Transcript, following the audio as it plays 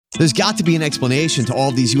There's got to be an explanation to all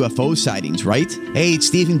of these UFO sightings, right? Hey, it's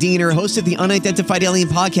Stephen Diener, host of the Unidentified Alien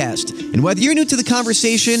Podcast. And whether you're new to the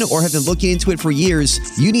conversation or have been looking into it for years,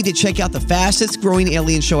 you need to check out the fastest growing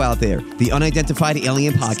alien show out there, the Unidentified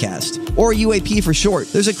Alien Podcast, or UAP for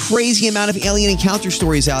short. There's a crazy amount of alien encounter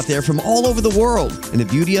stories out there from all over the world. And the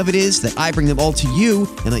beauty of it is that I bring them all to you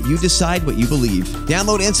and let you decide what you believe.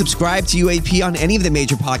 Download and subscribe to UAP on any of the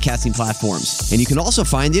major podcasting platforms. And you can also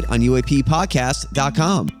find it on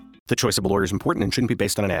UAPpodcast.com. The choice of a lawyer is important and shouldn't be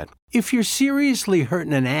based on an ad. If you're seriously hurt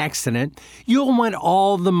in an accident, you'll want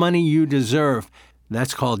all the money you deserve.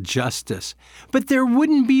 That's called justice. But there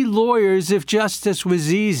wouldn't be lawyers if justice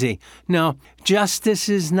was easy. No, justice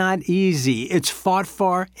is not easy. It's fought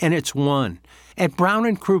for and it's won. At Brown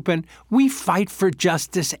 & Crouppen, we fight for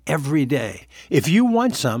justice every day. If you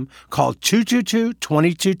want some, call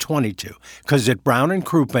 222-2222, because at Brown &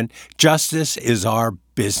 Crouppen, justice is our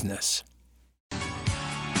business.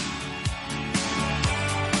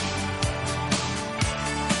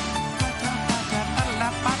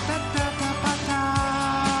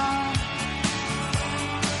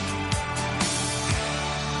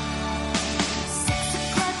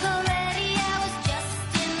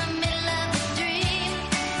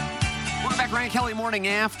 Kelly morning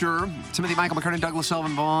after. Timothy Michael McCartan, Douglas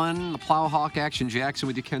Elvin Vaughn, the Plowhawk Action Jackson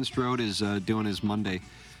with you. Ken Strode is doing his Monday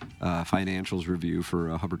financials review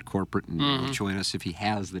for Hubbard Corporate, and he'll join us if he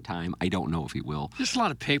has the time. I don't know if he will. Just a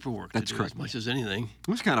lot of paperwork. That's correct. As much as anything.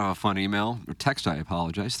 It was kind of a fun email or text. I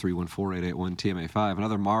apologize. 314-881-TMA5.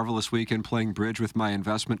 Another marvelous weekend playing bridge with my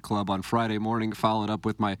investment club on Friday morning. Followed up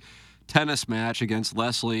with my tennis match against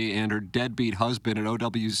Leslie and her deadbeat husband at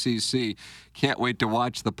OWCC. Can't wait to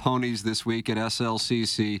watch the ponies this week at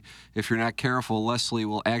SLCC. If you're not careful, Leslie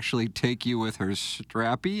will actually take you with her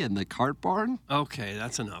strappy in the cart barn. Okay,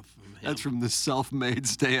 that's enough. That's from the self-made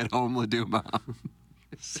stay-at-home Ledoux mom.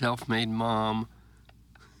 Self-made mom.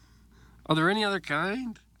 Are there any other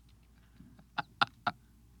kind? I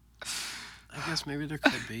guess maybe there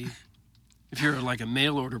could be. If you're like a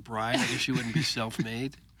mail-order bride, I guess you wouldn't be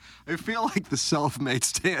self-made. I feel like the self-made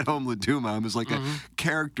stay-at-home Ledoux mom is like a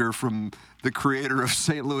character from the creator of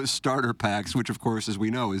St. Louis starter packs, which, of course, as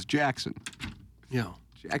we know, is Jackson. Yeah.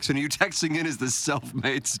 Jackson, are you texting in as the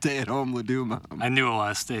self-made stay-at-home Ledoux mom? I knew a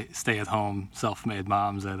lot of stay-at-home self-made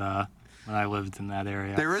moms when I lived in that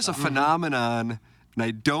area. There is a phenomenon, and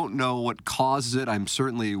I don't know what causes it. I'm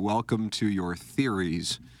certainly welcome to your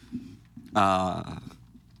theories on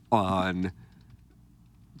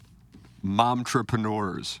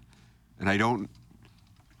momtrepreneurs. And I don't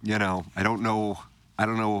know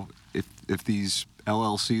if these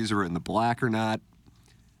LLCs are in the black or not.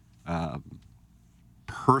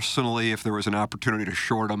 Personally, if there was an opportunity to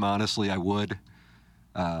short them, honestly, I would.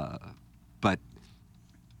 But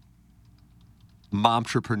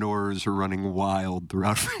momtrepreneurs are running wild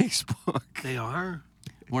throughout Facebook. They are?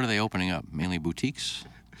 What are they opening up? Mainly boutiques?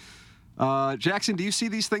 Jackson, do you see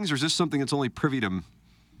these things, or is this something that's only privy to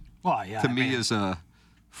Well, yeah. me as a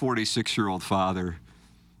 46-year-old father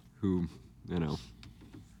who, looks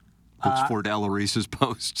forward to Eloise's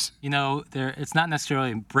posts? It's not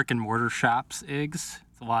necessarily brick and mortar shops, Iggs.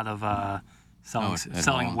 It's a lot of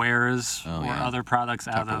selling wares or other products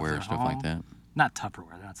out of the Tupperware, stuff home. like that. Not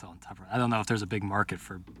Tupperware. They're not selling Tupperware. I don't know if there's a big market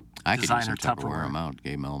for I could use designer some Tupperware. I'm out.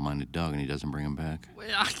 Gave Melomine to Doug, and he doesn't bring them back. Well,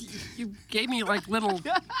 you gave me like little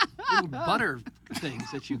butter things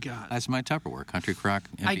that you got. That's my Tupperware. Country Crock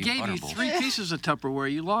empty I gave butter you bowl. 3 pieces of Tupperware.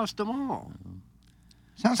 You lost them all.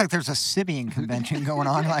 Sounds like there's a Sibian convention going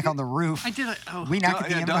on, like on the roof. We not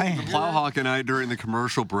could be invited. The Plowhawk and I, during the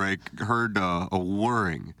commercial break, heard a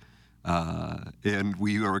whirring, and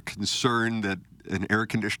we are concerned that an air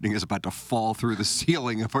conditioning is about to fall through the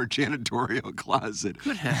ceiling of our janitorial closet.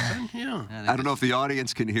 Could happen, yeah. I don't know if the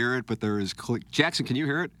audience can hear it, but there is Jackson, can you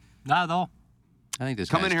hear it? Not at all. I think this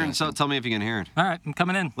Come in here and tell me if you can hear it. All right, I'm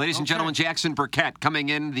coming in. Ladies and gentlemen, Jackson Burkett coming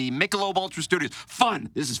in the Michelob Ultra Studios. Fun.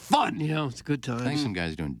 This is fun. Yeah, it's a good time. I think some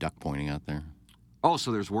guy's doing duck pointing out there. Oh,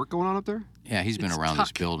 so there's work going on up there? Yeah, he's been around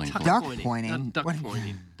this building. Duck pointing? Not duck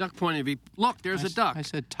pointing. Duck pointing. Look, there's a duck. I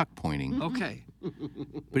said tuck pointing. Okay.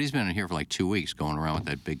 But he's been in here for like 2 weeks, going around with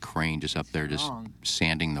that big crane just up there, just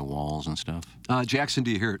sanding the walls and stuff. Jackson,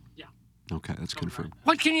 do you hear it? Yeah. Okay, that's confirmed.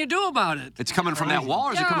 What can you do about it? It's coming from that wall,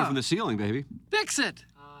 or is it coming from the ceiling, baby? Fix it.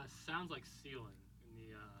 Sounds like ceiling in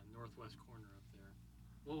the northwest corner up there.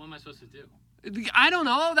 Well, what am I supposed to do? I don't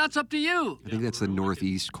know. That's up to you. I think that's the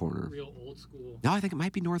northeast corner. Real old school. No, I think it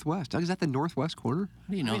might be northwest. Doug, is that the northwest corner?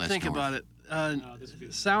 How do you know Let me that's think north? about it.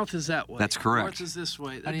 South is that way. That's correct. North is this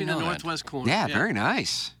way. How do That'd you be the know that? northwest corner. Yeah, very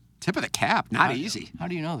nice. Tip of the cap. Not easy. How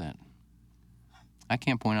do you know that? I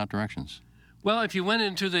can't point out directions. Well, if you went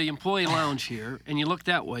into the employee lounge here and you looked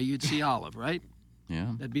that way, you'd see Olive, right?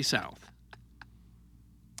 Yeah. That'd be south.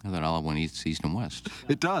 I thought Olive went east and west.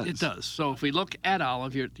 It does. It does. So if we look at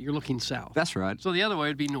Olive, you're looking south. That's right. So the other way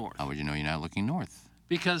would be north. How would you know you're not looking north?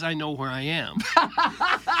 Because I know where I am. Now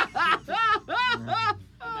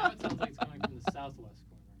it sounds like it's coming from the southwest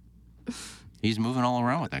corner. He's moving all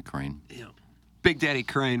around with that crane. Yeah. Big Daddy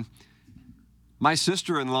Crane. My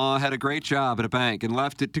sister-in-law had a great job at a bank and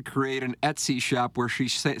left it to create an Etsy shop where she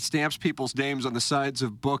stamps people's names on the sides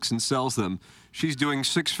of books and sells them. She's doing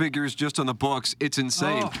 6 figures just on the books. It's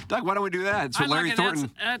insane. Oh. Doug, why don't we do that? It's what Larry like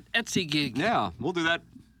Thornton. Etsy gig. Yeah, we'll do that.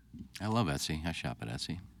 I love Etsy. I shop at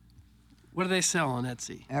Etsy. What do they sell on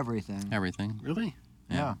Etsy? Everything. Everything. Really?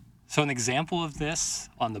 Yeah. So an example of this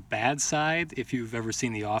on the bad side, if you've ever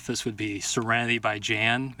seen The Office, would be Serenity by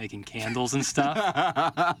Jan making candles and stuff.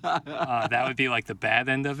 That would be like the bad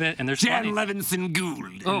end of it. And there's Jan Levinson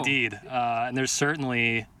Gould. Indeed. And there's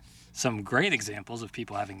certainly some great examples of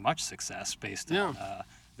people having much success based on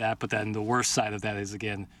that. But then the worst side of that is,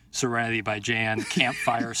 again, Serenity by Jan,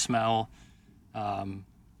 campfire smell.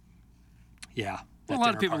 Yeah. Well, a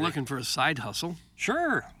lot of people are looking for a side hustle.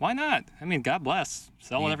 Sure, why not? I mean, God bless.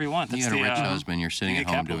 Sell whatever you want. You got a rich husband, you're sitting at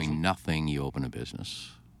home capitalism. doing nothing, you open a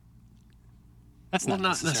business. That's Well,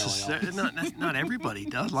 not necessarily. Not everybody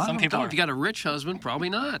does. A lot Some of them people don't. are- If you got a rich husband, probably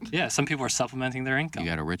not. Yeah, some people are supplementing their income. You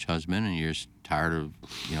got a rich husband and you're just tired of,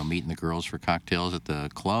 meeting the girls for cocktails at the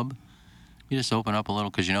club. You just open up a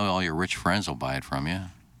little, because you know all your rich friends will buy it from you.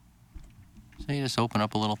 So you just open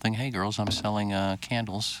up a little thing. Hey, girls, I'm selling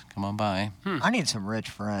candles. Come on by. I need some rich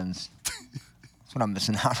friends. That's what I'm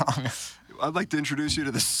missing out on. I'd like to introduce you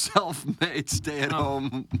to the self-made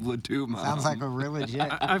stay-at-home Ledoux mom. Sounds like a real legit.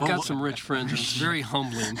 I've got some rich friends, and it's very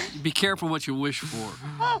humbling. Be careful what you wish for.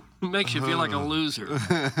 It makes you feel like a loser.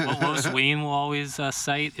 What Lois Ween will always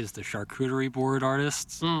cite is the charcuterie board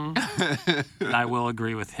artists. And I will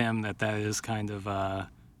agree with him that is kind of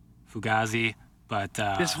fugazi. But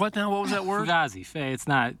It's what now? What was that word? Fugazi. It's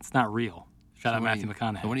not real. Shout out Matthew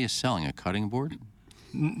McConaughey. So what are you selling? A cutting board?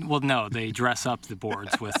 Well, no, they dress up the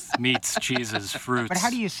boards with meats, cheeses, fruits. But how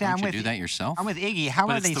do you say Don't I'm you with do that yourself? I'm with Iggy. How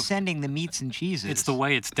But are it's they the- sending the meats and cheeses? It's the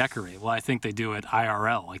way it's decorated. Well, I think they do it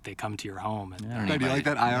IRL, like they come to your home. And, I don't Hey, do you like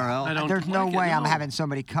that IRL? I don't There's no like it, way I'm no. having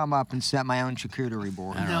somebody come up and set my own charcuterie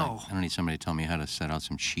board. I don't No. know. I don't need somebody to tell me how to set out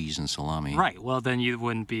some cheese and salami. Right. Well, then you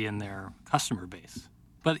wouldn't be in their customer base.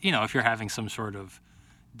 But, if you're having some sort of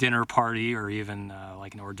dinner party or even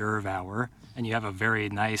like an hors d'oeuvre hour, and you have a very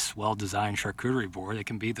nice, well-designed charcuterie board, it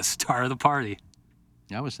can be the star of the party.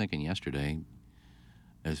 I was thinking yesterday,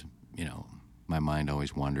 as my mind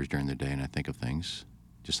always wanders during the day, and I think of things,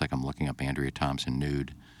 just like I'm looking up Andrea Thompson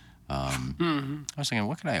nude. I was thinking,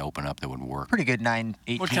 what could I open up that would work? Pretty good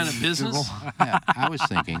 918. What kind of business? Google. Yeah, I was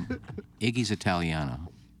thinking Iggy's Italiana,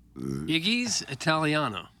 Iggy's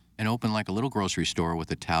Italiano. and open like a little grocery store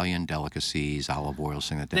with Italian delicacies, olive oil,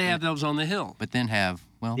 something like that. They have those on the hill. But then have,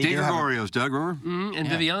 well, They do David have a- Oreos, Doug, remember? And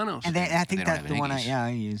Yeah. Vivianos. And I think They don't that's have the one Iggy's. I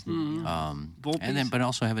used. and then, but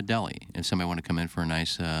also have a deli. If somebody wanted to come in for a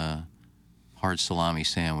nice hard salami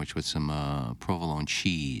sandwich with some provolone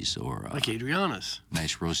cheese or Like Adriana's.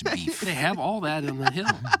 nice roast beef. They have all that on the hill.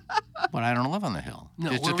 But I don't live on the hill. No,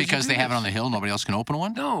 Just where would you because do they have it this? on the hill, nobody else can open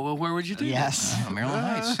one? No, well, where would you do Yes. Oh, Maryland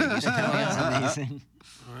Heights. Iggy's That's Italiana. amazing. that?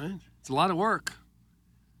 All right. It's a lot of work.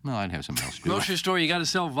 No, I'd have something else to do. Grocery store, you got to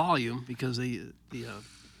sell volume because the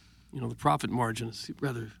profit margin is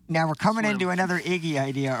rather. Now we're coming Slim. into another Iggy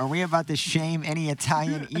idea. Are we about to shame any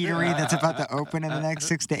Italian eatery that's about to open in the next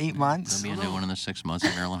 6 to 8 months? There'll be a new one in the 6 months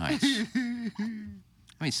in Maryland Heights.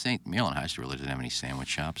 I mean, Maryland Heights really doesn't have any sandwich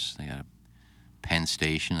shops. They got a Penn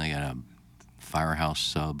Station. They got a Firehouse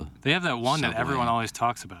Sub. They have that one that Subway. everyone always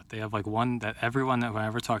talks about. They have like one that everyone that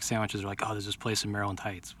whenever talks sandwiches are like, oh, there's this place in Maryland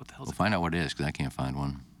Heights. What the hell's We'll it? find out what it is because I can't find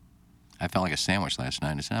one. I felt like a sandwich last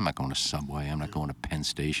night. I said, I'm not going to Subway. I'm not going to Penn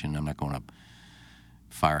Station. I'm not going to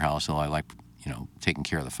Firehouse, although I like, taking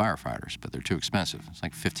care of the firefighters, but they're too expensive. It's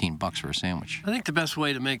like $15 for a sandwich. I think the best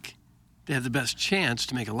way to have the best chance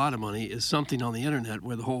to make a lot of money is something on the internet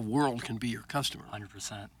where the whole world can be your customer.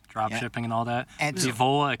 100%. Drop Yeah. shipping and all that. And-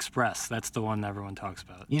 Evola Express. That's the one everyone talks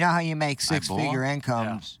about. You know how you make six-figure Ebola?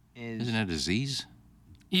 incomes? Is Isn't it a disease?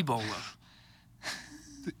 Ebola.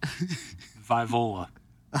 Vivola.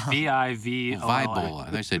 V-I-V-O-L-A. Vibola. I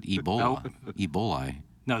thought you said Ebola. Ebola.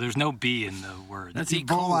 No, there's no B in the word. That's E.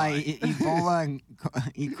 coli. Ebola and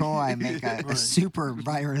E. coli make a super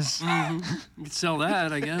virus. Mm-hmm. You could sell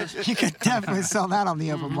that, I guess. You could definitely sell that on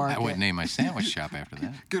the open market. I wouldn't name my sandwich shop after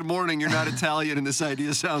that. Good morning. You're not Italian, and this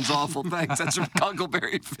idea sounds awful. Thanks. That's from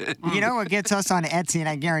Huckleberry Finn. You know what gets us on Etsy, and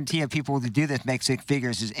I guarantee you people who do this make six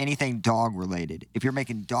figures, is anything dog-related. If you're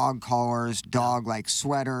making dog collars, dog-like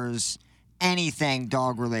sweaters, anything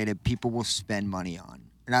dog-related, people will spend money on.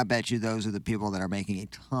 And I bet you those are the people that are making a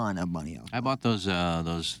ton of money off. I bought those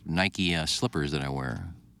Nike slippers that I wear.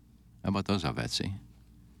 I bought those off Etsy.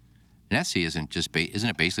 And Etsy isn't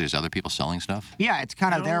it basically just other people selling stuff? Yeah, it's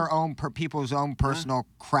kind of their own, people's own personal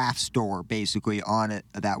craft store, basically, on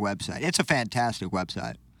that website. It's a fantastic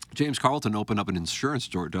website. James Carlton opened up an insurance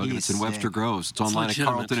store, Doug, and it's in Webster Groves. It's online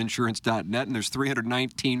legitimate. at carltoninsurance.net, and there's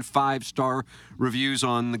 319 five-star reviews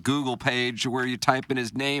on the Google page where you type in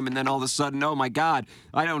his name, and then all of a sudden, oh, my God,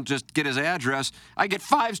 I don't just get his address. I get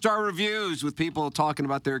five-star reviews with people talking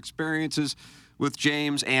about their experiences with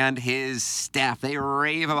James and his staff. They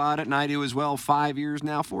rave about it, and I do as well. 4 years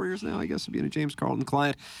now, I guess, of being a James Carlton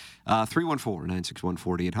client.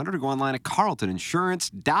 314-961-4800, or go online at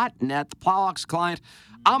carltoninsurance.net. The Plowhawks client.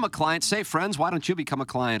 I'm a client. Say, friends, why don't you become a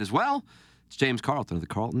client as well? It's James Carlton of the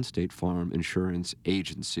Carlton State Farm Insurance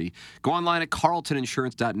Agency. Go online at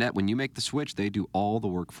carltoninsurance.net. When you make the switch, they do all the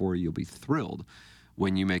work for you. You'll be thrilled.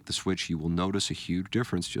 When you make the switch, you will notice a huge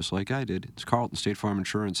difference, just like I did. It's Carlton State Farm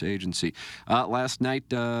Insurance Agency. Last night,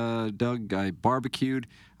 Doug, I barbecued.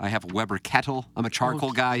 I have a Weber kettle. I'm a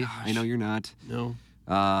charcoal guy. Gosh. I know you're not. No.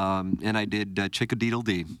 And I did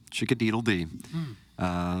chick-a-deedle-dee. Chick-a-deedle-dee.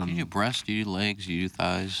 Do you do breasts? Do you do legs? Do you do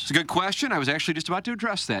thighs? It's a good question. I was actually just about to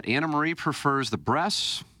address that. Anna Marie prefers the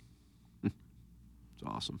breasts. It's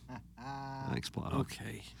awesome. Thanks, Plotto.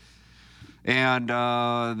 Okay. And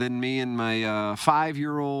then me and my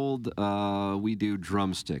 5-year-old, we do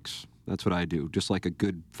drumsticks. That's what I do. Just like a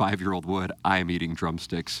good 5-year-old would, I'm eating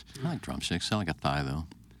drumsticks. I like drumsticks. I like a thigh, though.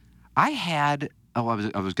 I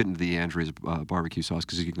was getting to the Andrea's barbecue sauce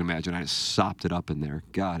because you can imagine I just sopped it up in there.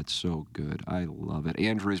 God, it's so good. I love it.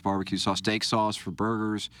 Andrea's barbecue sauce, steak sauce for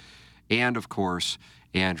burgers, and, of course,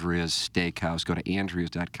 Andrea's Steakhouse. Go to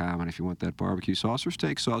andreas.com, and if you want that barbecue sauce or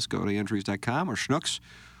steak sauce, go to andreas.com or Schnucks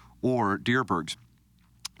or Deerberg's.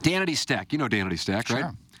 Danity Stack. You know Danity Stack, right?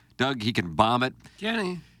 Sure. Doug, he can bomb it.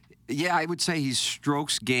 Kenny. Yeah, I would say he's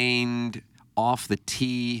strokes gained off the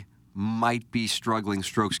tee. Might be struggling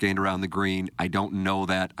strokes gained around the green. I don't know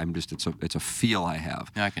that. It's a feel I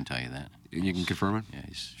have. Yeah, I can tell you that. You can confirm it? Yeah,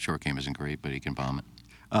 his short game isn't great, but he can bomb it.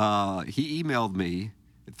 He emailed me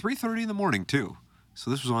at 3:30 in the morning, too. So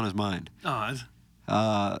this was on his mind. Odd.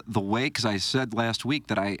 The way, because I said last week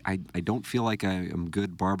that I don't feel like I am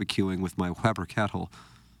good barbecuing with my Weber kettle,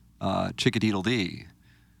 chick-a-deedle-dee.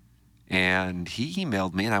 And he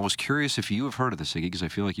emailed me, and I was curious if you have heard of this, Iggy, because I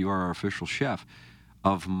feel like you are our official chef,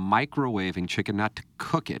 of microwaving chicken, not to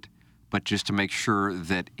cook it, but just to make sure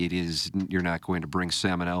that you're not going to bring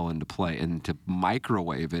salmonella into play, and to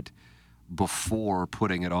microwave it before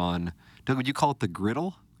putting it on. Doug, would you call it the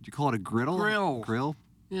griddle? Would you call it a griddle? Grill?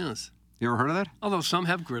 Yes. You ever heard of that? Although some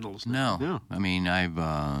have griddles. No. Yeah. I mean, I've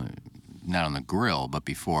not on the grill, but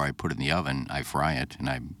before I put it in the oven, I fry it, and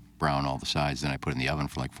I brown all the sides, then I put it in the oven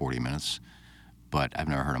for like 40 minutes. But I've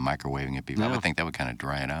never heard of microwaving it before. No. I would think that would kind of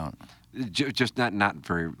dry it out. Just not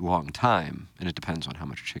very long time, and it depends on how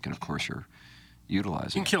much chicken, of course, you're You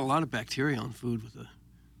utilizing. can kill a lot of bacteria on food with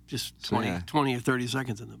just 20 or 30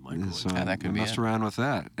 seconds in the microwave. So Yeah, that could I be messed it. around with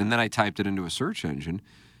that. And then I typed it into a search engine,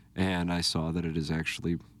 and I saw that it is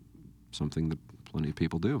actually something that plenty of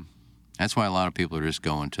people do. That's why a lot of people are just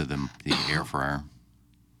going to the air fryer.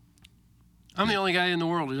 I'm the only guy in the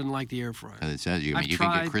world who didn't like the air fryer. It says you I've can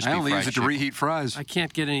tried. get crispy I only fried use it to chicken. reheat fries. I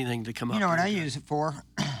can't get anything to come up. You know what with I that. use it for?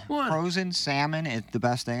 What? Frozen salmon is the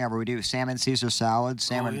best thing ever. We do salmon Caesar salad,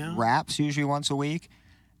 salmon yeah? wraps usually once a week.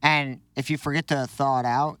 And if you forget to thaw it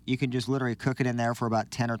out, you can just literally cook it in there for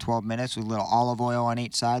about 10 or 12 minutes with a little olive oil on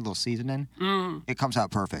each side, a little seasoning. It comes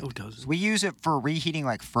out perfect. Oh, it does. So we use it for reheating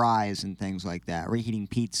like fries and things like that, reheating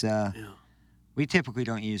pizza. Yeah. We typically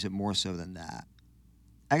don't use it more so than that.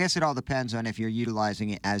 I guess it all depends on if you're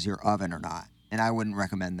utilizing it as your oven or not. And I wouldn't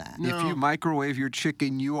recommend that. No. If you microwave your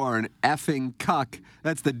chicken, you are an effing cuck.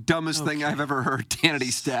 That's the dumbest thing I've ever heard,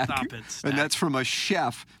 Danity Stack. Stop it, Stack. And that's from a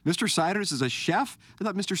chef. Mr. Siders is a chef? I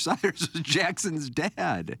thought Mr. Siders was Jackson's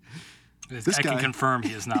dad. This I guy. can confirm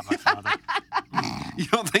he is not my father. You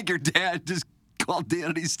don't think your dad just called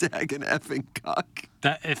Danity Stack an effing cuck?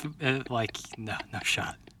 That if no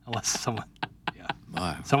shot unless someone. Yeah.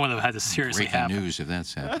 Someone that had to seriously Breaking happen. news if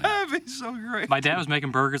that's happening. That'd be so great. My dad was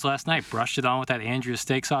making burgers last night. Brushed it on with that Andrea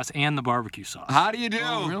steak sauce and the barbecue sauce. How do you do?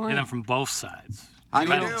 Oh, really? Hit them from both sides. How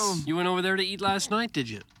do you Medals. do? You went over there to eat last night, did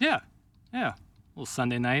you? Yeah. Little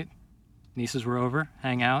Sunday night. Nieces were over,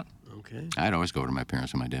 hang out. Okay. I'd always go to my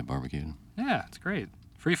parents when my dad barbecued. Yeah, it's great.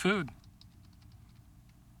 Free food.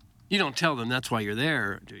 You don't tell them that's why you're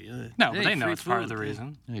there, do you? No, Hey, but they know free it's part of food. the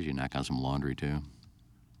reason. You knock out some laundry, too.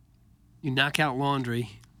 You knock out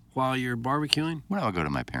laundry while you're barbecuing? When I would go to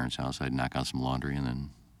my parents' house, I'd knock out some laundry and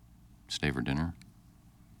then stay for dinner.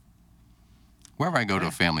 Wherever I go to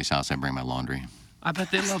a family's house, I bring my laundry. I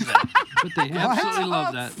bet they love that. But they absolutely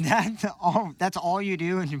love that. That's all you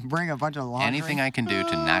do, and you bring a bunch of laundry. Anything I can do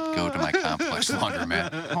to not go to my complex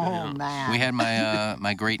laundromat. Oh man. We had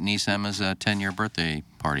my great niece Emma's 10-year birthday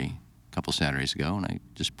party a couple Saturdays ago, and I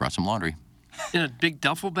just brought some laundry. In a big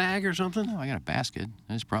duffel bag or something? No, I got a basket.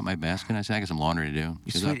 I just brought my basket. And I said, I got some laundry to do.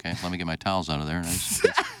 She said, Sweet. okay, let me get my towels out of there. And I just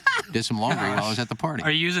did some laundry while I was at the party.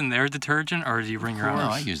 Are you using their detergent or do you bring your own? No,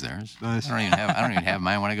 I use theirs. Nice. I don't even have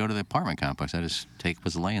mine when I go to the apartment complex. I just take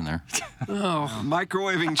what's laying there. Oh,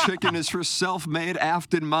 Microwaving chicken is for self-made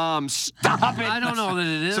Afton moms. Stop it. I don't know that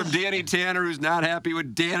it is. Some Danny Tanner who's not happy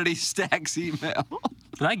with Danny Stack's email.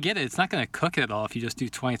 But I get it. It's not going to cook it at all if you just do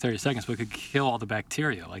 20, 30 seconds, but it could kill all the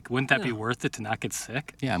bacteria. Like, wouldn't that be worth it to not get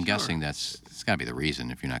sick? Yeah, I'm guessing it's got to be the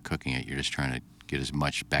reason. If you're not cooking it, you're just trying to get as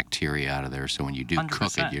much bacteria out of there. So when you do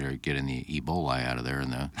cook it, 100%. you're getting the Ebola out of there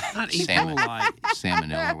and the Not Ebola.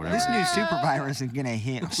 salmonella or whatever. This new super virus is gonna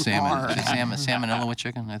hit hard. Salmonella with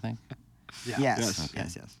chicken, I think. Yes. Okay.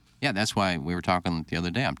 Yes. Yeah, that's why we were talking the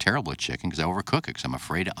other day. I'm terrible at chicken because I overcook it because I'm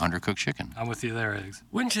afraid to undercook chicken. I'm with you there, Eggs.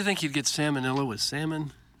 Wouldn't you think you'd get salmonella with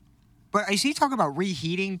salmon? But is he talking about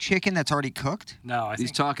reheating chicken that's already cooked? No, I He's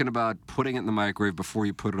think talking about putting it in the microwave before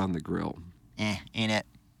you put it on the grill. Ain't it?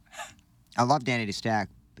 I love Danny to Stack,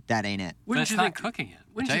 but that ain't it. but Wouldn't it's you not think? cooking it.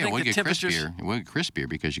 Wouldn't Tell you you, it think would the get temperatures? crispier. It would get crispier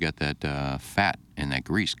because you got that fat and that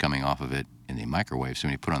grease coming off of it in the microwave. So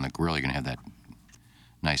when you put it on the grill, you're going to have that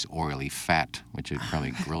nice oily fat, which would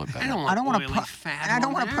probably grill it better. I don't I don't want want to oily put. fat And I don't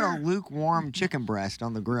on want to put there. a lukewarm chicken breast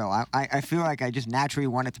on the grill. I feel like I just naturally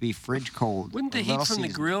want it to be fridge cold. Wouldn't the a heat little from the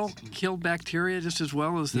seasoned. grill kill bacteria just as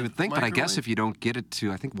well as the You would think, but I guess microwave? if you don't get it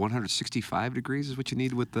to, I think 165 degrees is what you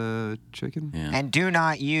need with the chicken. Yeah. And do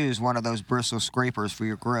not use one of those bristle scrapers for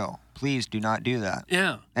your grill. Please do not do that.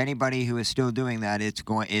 Yeah. Anybody who is still doing that, it's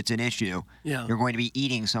an issue. Yeah. You're going to be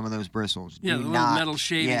eating some of those bristles. Yeah, Do the little not- metal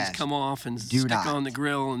shavings yes. come off and Do stick not. on the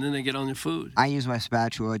grill, and then they get on your food. I use my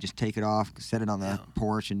spatula, just take it off, set it on the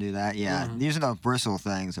porch, and do that. Yeah, using those bristle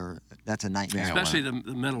things that's a nightmare. Yeah. Especially the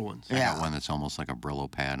metal ones. I Yeah. got one that's almost like a Brillo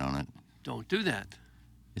pad on it. Don't do that.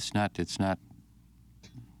 It's not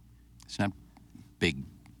big,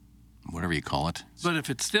 whatever you call it. But if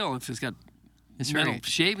it's got It's metal very,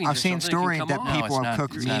 shavings I've or seen something, it stories can that come no, off. people it's have not,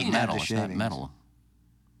 cooked it's meat not and had metal. the It's not shavings. metal.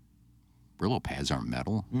 Brillo pads aren't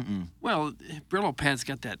metal. Well, Brillo pad's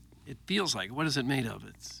got that. It feels like. What is it made of?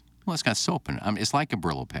 Well, it's got soap in it. I mean, it's like a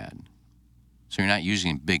Brillo pad. So you're not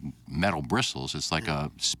using big metal bristles. It's like a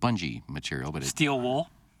spongy material, but Steel wool.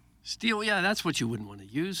 Steel. Yeah, that's what you wouldn't want to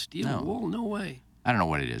use. Steel No. wool. No way. I don't know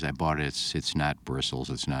what it is. I bought it. It's not bristles.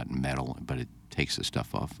 It's not metal, but it takes the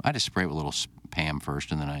stuff off. I just spray it with a little Pam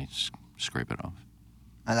first, and then I scrape it off.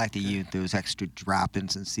 I like to use those extra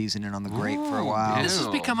droppings and season it on the grate for a while. This has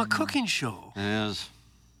become a cooking show It is.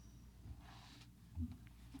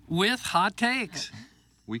 with hot takes.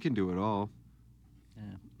 We can do it all.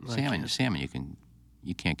 Salmon,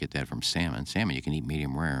 you can't get that from salmon. Salmon, you can eat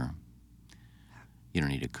medium rare. You don't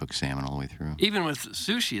need to cook salmon all the way through. Even with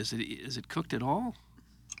sushi, is it cooked at all?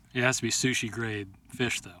 It has to be sushi grade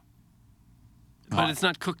fish, though. But it's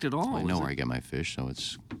not cooked at all. I know is where it? I get my fish, so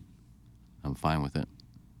I'm fine with it.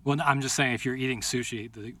 Well, no, I'm just saying if you're eating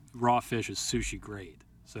sushi, the raw fish is sushi grade,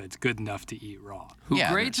 so it's good enough to eat raw. Who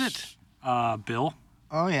Yeah, grades there's- it? Bill,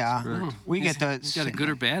 Oh yeah, we get the He's got a good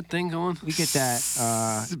or bad thing going. we get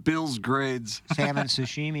that Bill's grades. salmon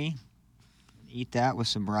sashimi. Eat that with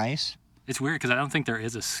some rice. it's weird because I don't think there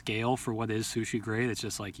is a scale for what is sushi grade. It's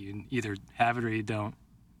just like you either have it or you don't.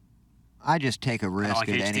 I just take a risk like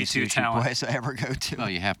at any HD2 sushi talent. place I ever go to. Well,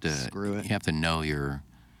 you have to. Screw it. You have to know your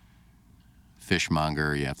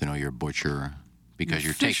fishmonger. You have to know your butcher because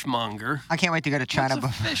you're taking. Fishmonger. I can't wait to go to China.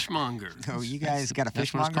 What's a fishmonger? So you guys got a That's what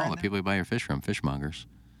it's fishmonger? called. in The there? people you buy your fish from, fishmongers.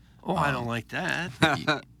 Oh, I don't like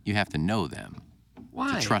that. You have to know them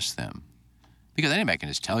Why? to trust them, because anybody can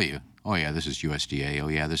just tell you, "Oh yeah, this is USDA. Oh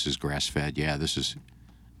yeah, this is grass-fed. Yeah, this is."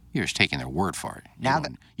 You're just taking their word for it. Now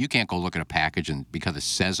You can't go look at a package and because it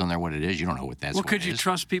says on there what it is, you don't know what that's. Well, what could it you is.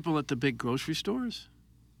 trust people at the big grocery stores?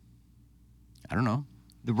 I don't know.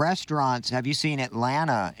 The restaurants, have you seen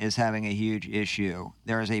Atlanta is having a huge issue?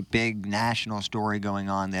 There is a big national story going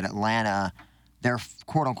on that Atlanta, their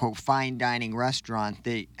quote-unquote fine dining restaurant,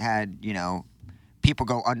 they had, people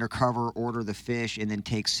go undercover, order the fish, and then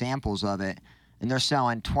take samples of it. And they're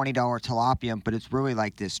selling $20 tilapia, but it's really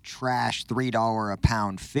like this trash $3 a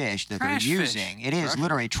pound fish that Trash they're fish. using. It is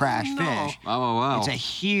literally trash fish. Oh, wow. It's a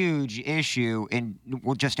huge issue in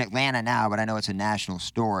just Atlanta now, but I know it's a national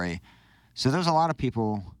story. So there's a lot of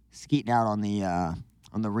people skeeting out on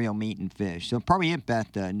the real meat and fish. So probably it,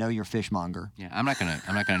 Beth, know your fishmonger. Yeah, I'm not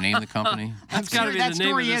gonna name the company. That's got to be that the name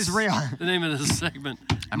story of this, is real. The name of this segment.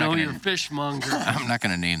 I'm not Know gonna- your fishmonger. I'm not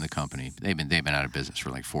gonna name the company. They've been out of business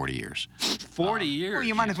for like 40 years. 40 years. Well,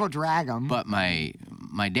 you might as well drag them. But my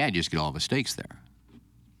dad used to get all of his steaks there.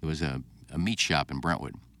 It was a meat shop in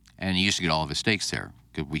Brentwood, and he used to get all of his steaks there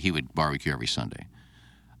because he would barbecue every Sunday.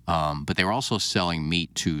 But they were also selling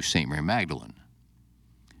meat to St. Mary Magdalene.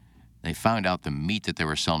 They found out the meat that they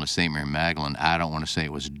were selling to St. Mary Magdalene, I don't want to say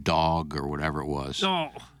it was dog or whatever it was, Oh,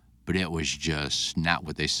 but it was just not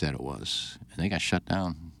what they said it was. And they got shut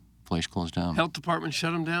down. Place closed down. health department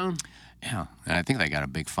shut them down. Yeah, and I think they got a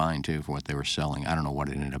big fine, too, for what they were selling. I don't know what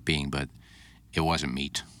it ended up being, but it wasn't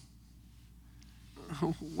meat.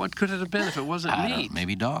 What could it have been if it wasn't I don't- meat?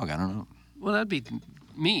 Maybe dog, I don't know. Well, that'd be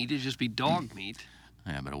meat. It'd just be dog meat.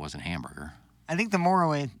 Yeah, but it wasn't hamburger. I think the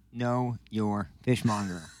moral is know your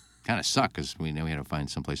fishmonger. Kind of sucked because we knew we had to find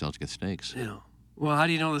someplace else to get steaks. Yeah. Well, how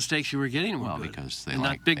do you know the steaks you were getting were Well, good? because they and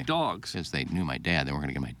like not big dogs. Because they knew my dad. They weren't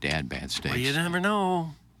going to give my dad bad steaks. Well, you never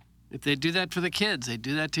know. If they do that for the kids, they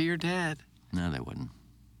do that to your dad. No, they wouldn't.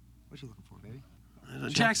 What you looking for,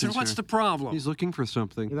 baby? Jackson, what's the problem? He's looking for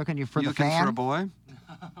something. You looking for You the looking fan? for a boy?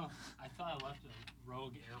 I thought I left a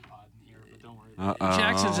Rogue AirPod in here, but don't worry.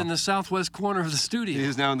 Jackson's in the southwest corner of the studio. He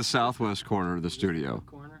is now in the southwest corner of the studio.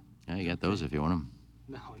 Corner? Yeah, you got those if you want them.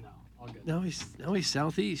 No, all good. Now he's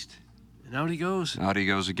southeast. And out he goes. Out he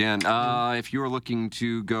goes again. If you are looking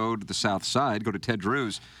to go to the south side, go to Ted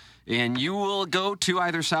Drew's. And you will go to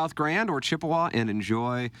either South Grand or Chippewa and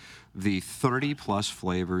enjoy the 30-plus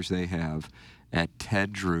flavors they have at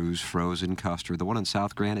Ted Drew's Frozen Custard. The one in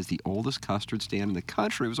South Grand is the oldest custard stand in the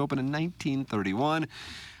country. It was opened in 1931.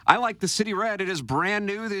 I like the City Red. It is brand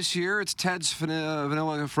new this year. It's Ted's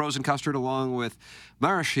vanilla frozen custard along with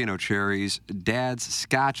maraschino cherries, Dad's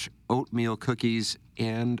Scotch oatmeal cookies,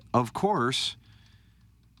 and, of course,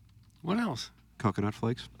 What else? coconut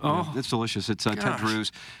flakes. Oh. Yeah, it's delicious. It's Ted Gosh.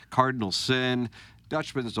 Drew's Cardinal Sin,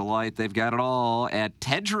 Dutchman's Delight. They've got it all at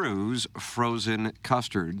Ted Drew's Frozen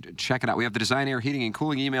Custard. Check it out. We have the Design, Air, Heating, and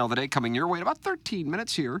Cooling email today coming your way in about 13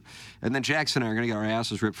 minutes here. And then Jackson and I are going to get our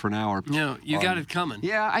asses ripped for an hour. No, you got it coming.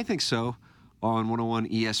 Yeah, I think so. On 101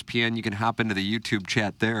 ESPN, you can hop into the YouTube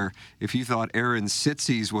chat there. If you thought Aaron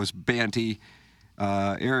Sitzies was banty,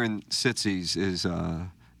 Aaron Sitzies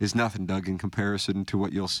is nothing, Doug, in comparison to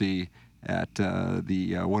what you'll see at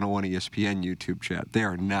the 101 ESPN YouTube chat. They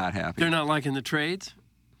are not happy. They're not liking the trades.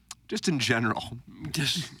 Just in general.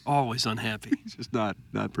 Just always unhappy. Just not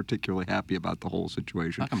particularly happy about the whole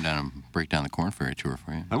situation. I'll come down and break down the Corn Ferry Tour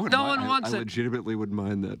for you. I wouldn't No mind- one wants I it. legitimately wouldn't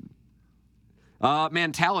mind that.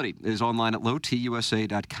 Mentality is online at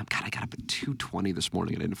lowtusa.com. God, I got up at 2:20 this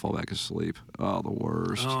morning and I didn't fall back asleep. Oh, the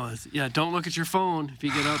worst. Yeah, don't look at your phone. If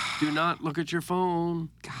you get up, do not look at your phone.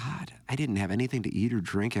 God, I didn't have anything to eat or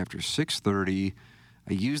drink after 6:30.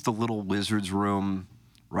 I used the little wizard's room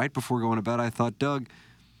right before going to bed. I thought, Doug,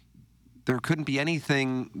 there couldn't be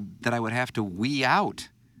anything that I would have to wee out.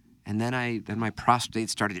 And then my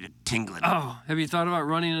prostate started tingling. Oh, have you thought about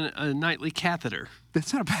running a nightly catheter?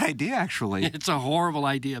 That's not a bad idea, actually. It's a horrible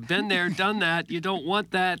idea. Been there, done that. You don't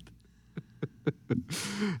want that.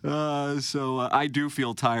 So I do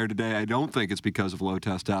feel tired today. I don't think it's because of low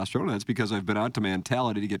testosterone. That's because I've been out to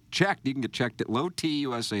Mentality to get checked. You can get checked at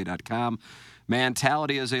lowtusa.com.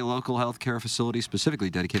 Mentality is a local healthcare facility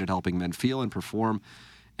specifically dedicated to helping men feel and perform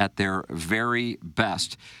at their very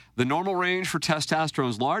best. The normal range for testosterone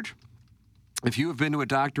is large. If you have been to a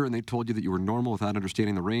doctor and they told you that you were normal without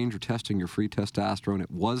understanding the range or testing your free testosterone,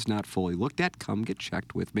 it was not fully looked at, come get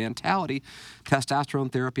checked with Mentality.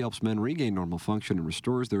 Testosterone therapy helps men regain normal function and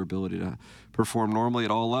restores their ability to perform normally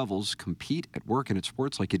at all levels, compete at work and at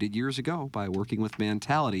sports like you did years ago by working with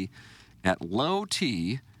Mentality at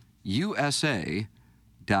lowtusa.com.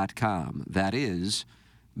 That is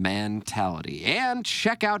Mentality. And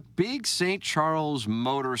check out Big St. Charles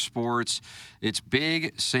Motorsports. It's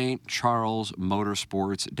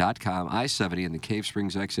BigStCharlesMotorsports.com. I-70 and the Cave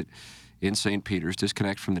Springs exit in St. Peters.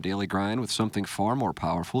 Disconnect from the daily grind with something far more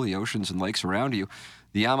powerful, the oceans and lakes around you.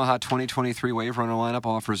 The Yamaha 2023 Wave Runner lineup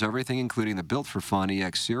offers everything, including the Built for Fun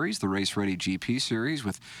EX Series, the Race Ready GP Series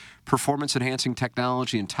with performance-enhancing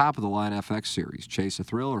technology, and top-of-the-line FX Series. Chase a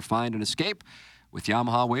thrill or find an escape with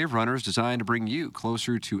Yamaha Wave Runners, designed to bring you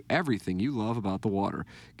closer to everything you love about the water.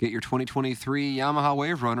 Get your 2023 Yamaha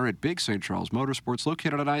Wave Runner at Big St. Charles Motorsports,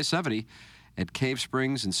 located on I-70 at Cave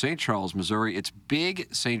Springs in St. Charles, Missouri. It's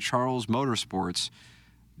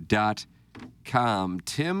BigStCharlesMotorsports.com.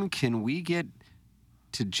 Tim, can we get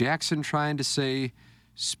to Jackson trying to say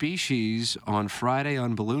species on Friday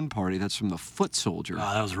on Balloon Party? That's from the Foot Soldier.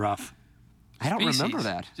 Oh, that was rough. I don't remember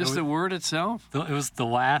that. Just the word itself? It was the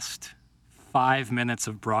last 5 minutes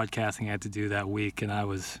of broadcasting I had to do that week, and I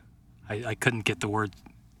couldn't get the word.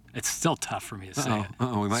 It's still tough for me to say it.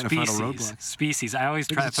 We might have found a roadblock. Species. I always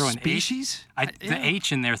try to throw an species? The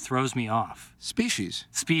H in there throws me off. Species.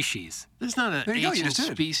 There's not an There you go, H you in just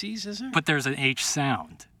did. species, is there? But there's an H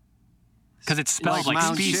sound. Because it's spelled Like like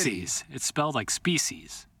Mount species. It's spelled like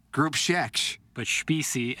species. Group Sheksh. But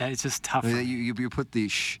species, it's just tough. For me. You put the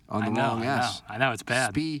sh on the I know, wrong S. I know, it's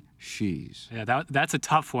bad. Species. Yeah, that's a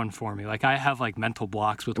tough one for me. Like, I have like mental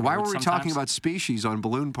blocks with Why words were we sometimes. talking about species on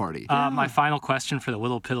Balloon Party? My final question for the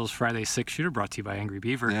Little Piddles Friday 6-shooter, brought to you by Angry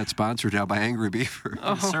Beaver. That's sponsored now by Angry Beaver.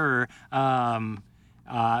 Yes, sir.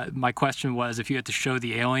 My question was, if you had to show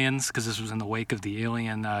the aliens, because this was in the wake of the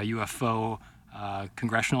alien UFO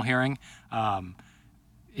congressional hearing,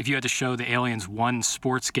 if you had to show the aliens one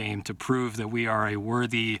sports game to prove that we are a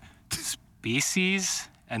worthy species,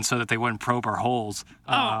 and so that they wouldn't probe our holes,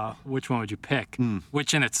 which one would you pick?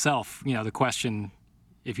 Which in itself, the question,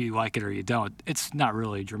 if you like it or you don't, it's not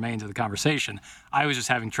really germane to the conversation. I was just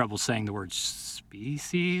having trouble saying the word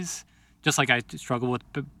species, just like I struggle with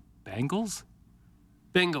Bengals.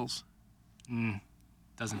 Bengals.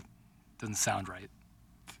 Doesn't sound right.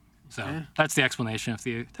 So that's the explanation. If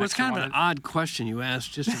the Well, it's kind of an odd question you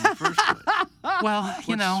asked just in the first place. Well,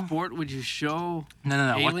 What sport would you show?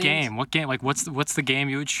 No. Aliens? What game? Like, what's the game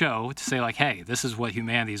you would show to say, like, hey, this is what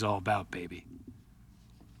humanity's all about, baby?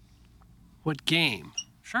 What game?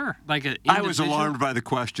 Sure. Like an I was alarmed by the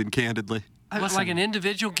question, candidly. Like an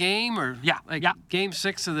individual game, or Game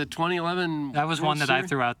 6 of the 2011. That was World one that I Series? and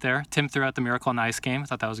threw out there. Tim threw out the Miracle on Ice game. I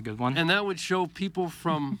thought that was a good one. And that would show people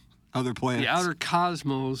from other planets, the outer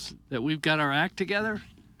cosmos, that we've got our act together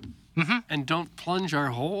and don't plunge our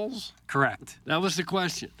holes? Correct. That was the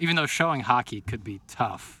question. Even though showing hockey could be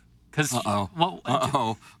tough. Red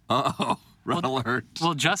alert.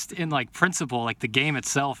 Well, just in like principle, like the game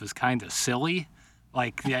itself is kind of silly.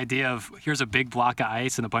 Like the idea of here's a big block of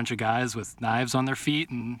ice and a bunch of guys with knives on their feet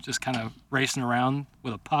and just kind of racing around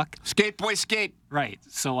with a puck. Skate, boy, skate. Right.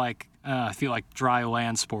 So I feel like dry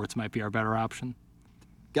land sports might be our better option.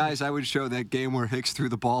 Guys, I would show that game where Hicks threw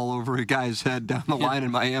the ball over a guy's head down the line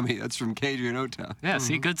in Miami. That's from KJ and O-Town. Yeah,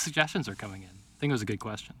 see, good suggestions are coming in. I think it was a good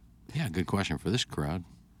question. Yeah, good question for this crowd.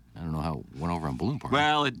 I don't know how it went over on Balloon Party.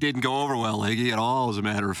 Well, it didn't go over well, Iggy, at all, as a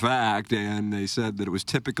matter of fact. And they said that it was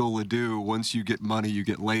typical Ledoux. Once you get money, you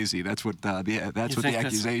get lazy. That's what the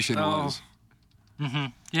accusation was. Mm-hmm.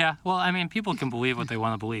 Yeah, well, I mean, people can believe what they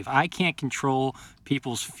want to believe. I can't control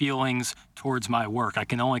people's feelings towards my work. I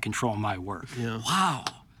can only control my work. Yeah. Wow.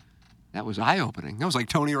 That was eye-opening. That was like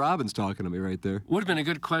Tony Robbins talking to me right there. Would have been a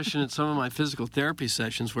good question at some of my physical therapy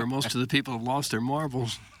sessions where most of the people have lost their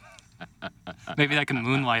marbles. Maybe I can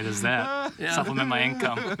moonlight as that. Supplement my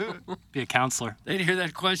income. Be a counselor. They'd hear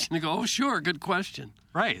that question and go, oh, sure, good question.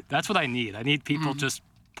 Right. That's what I need. I need people just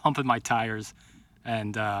pumping my tires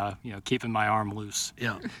and, keeping my arm loose.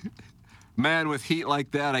 Yeah. Man, with heat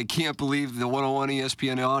like that, I can't believe the 101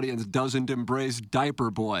 ESPN audience doesn't embrace Diaper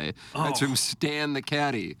Boy. That's from Stan the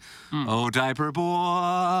Caddy. Oh, Diaper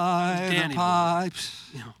Boy, Danny the pipes.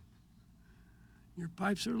 Yeah. Your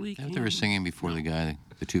pipes are leaking. What they were singing before the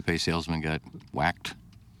toupee salesman got whacked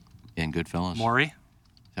in Goodfellas? Maury? Is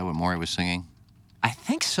that what Maury was singing? I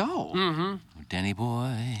think so. Mm-hmm. Oh, Danny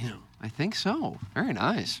boy. Yeah. I think so. Very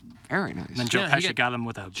nice. Very nice. And then Joe Pesci got him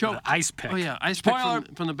with an ice pick. Oh, yeah, ice pick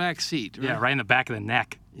from the back seat. Right? Yeah, right in the back of the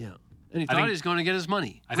neck. Yeah. And he thought he was going to get his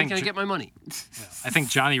money. When can I get my money? Yeah. I think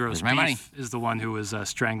Johnny Roast my money? Beef is the one who was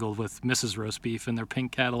strangled with Mrs. Roast Beef in their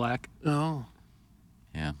pink Cadillac. Oh.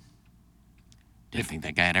 Yeah. Didn't think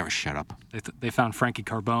that guy had ever shut up. They found Frankie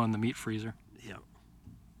Carbone in the meat freezer. Yeah.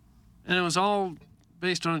 And it was all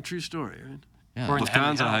based on a true story, right? Yeah.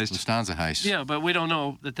 Lufthansa heist. Lufthansa heist. Yeah, but we don't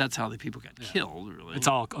know that that's how the people got killed, really. It's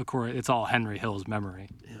all Henry Hill's memory.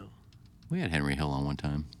 Yeah. We had Henry Hill on one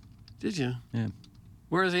time. Did you? Yeah.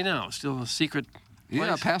 Where is he now? Still a secret place?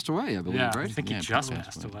 Yeah, passed away, I believe, Yeah, right? I think he just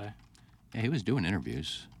passed away. Yeah, he was doing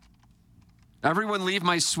interviews. Everyone leave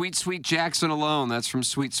my sweet, sweet Jackson alone. That's from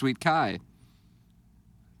Sweet, Sweet Kai.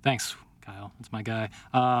 Thanks, Kyle. That's my guy.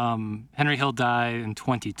 Henry Hill died in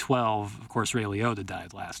 2012. Of course, Ray Liotta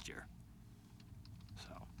died last year. So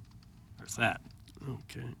there's that.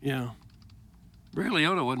 Okay, yeah. Ray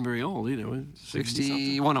Liotta wasn't very old either.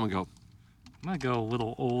 61, I'm going to go. I'm going to go a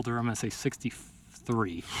little older. I'm going to say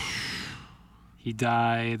 63. He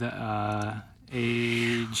died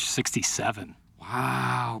age 67.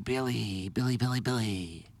 Wow, Billy.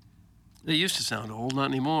 They used to sound old, not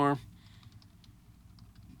anymore.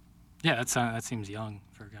 Yeah, that seems young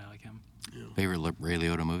for a guy like him. Yeah. Favorite Ray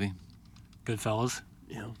Liotta movie? Goodfellas.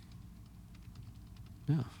 Yeah.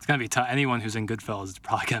 It's going to be tough. Anyone who's in Goodfellas is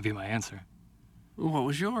probably going to be my answer. Well, what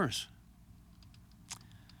was yours?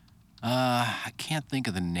 I can't think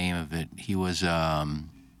of the name of it. He was only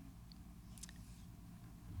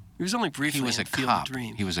briefly he was in a Field cop. of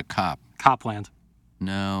Dreams. He was a cop. Copland.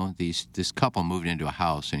 No, this couple moved into a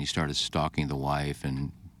house and he started stalking the wife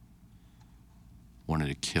and wanted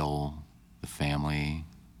to kill the family.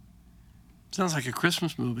 Sounds like a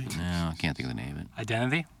Christmas movie. No, I can't think of the name of it.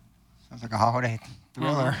 Identity? Sounds like a holiday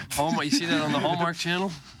thriller. Hallmark, you see that on the Hallmark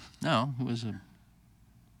Channel? No, it was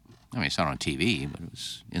it's not on TV, but it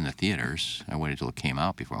was in the theaters. I waited till it came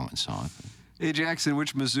out before I went and saw it. Hey, Jackson,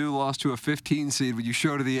 which Mizzou lost to a 15 seed when you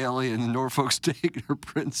show to the alien Norfolk State or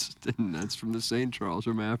Princeton? That's from the St. Charles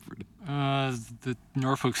or Mafford. The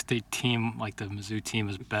Norfolk State team, like the Mizzou team,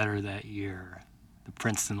 was better that year. The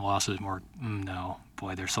Princeton loss was more, no.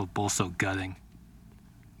 Boy, they're both so gutting.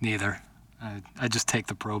 Neither. I just take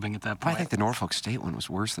the probing at that point. I think the Norfolk State one was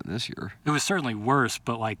worse than this year. It was certainly worse,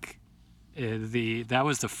 but that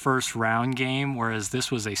was the first round game, whereas this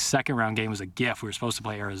was a second round game. It was a gift. We were supposed to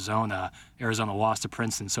play Arizona. Arizona lost to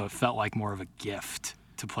Princeton, so it felt like more of a gift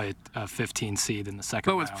to play a 15 seed in the second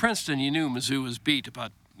round. But with Princeton, you knew Mizzou was beat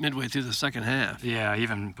about midway through the second half. Yeah,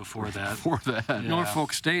 even before that. Yeah.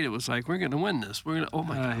 Norfolk State, it was like, we're going to win this. Oh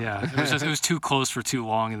my God. Yeah, it was too close for too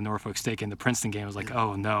long in the Norfolk State game. The Princeton game was like,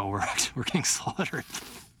 oh no, we're getting slaughtered.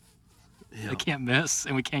 Yeah. They can't miss,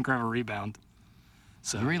 and we can't grab a rebound.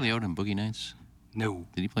 So Was Ray Liotta in Boogie Nights? No.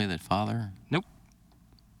 Did he play that father? Nope.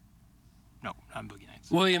 No, not in Boogie Nights.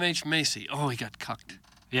 William H. Macy. Oh, he got cucked.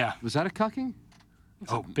 Yeah. Was that a cucking?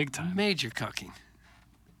 Oh, big time. Major cucking.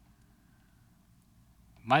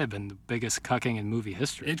 Might have been the biggest cucking in movie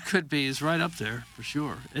history. It could be. It's right up there for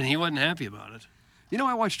sure. And he wasn't happy about it. You know,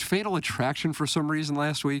 I watched Fatal Attraction for some reason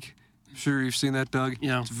last week. I'm sure you've seen that, Doug.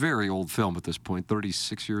 Yeah. It's a very old film at this point,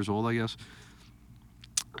 36 years old, I guess.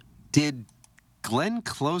 Did Glenn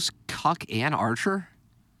Close cuck Ann Archer?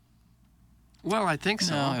 Well, I think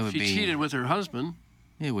so. No, it would she be- cheated with her husband.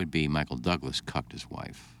 It would be Michael Douglas cucked his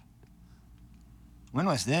wife. When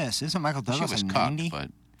was this? Isn't Michael Douglas she was in cucked, 90?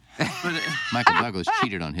 but But Michael Douglas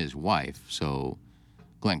cheated on his wife, so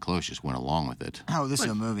Glenn Close just went along with it. Oh, this is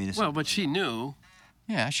a movie. but she knew,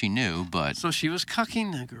 Yeah, she knew, but so she was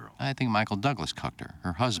cucking the girl. I think Michael Douglas cucked her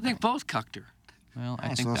I husband. think both cucked her. Well, I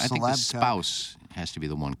Nice think little the celeb cuck. spouse has to be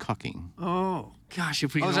the one cucking. Oh, gosh,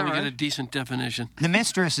 if we Oh, could is that only get right? a decent definition. The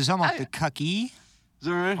mistress is almost the cucky. Is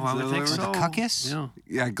that right? Oh, I would think so. The cuckus? Yeah.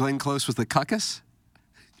 Yeah, Glenn Close was the cuckus.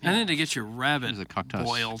 And then to get your rabbit It was a cuckus.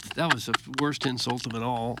 boiled, that was the worst insult of it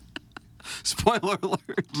all. Spoiler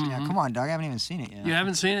alert. Yeah, come on, Doug. I haven't even seen it yet. You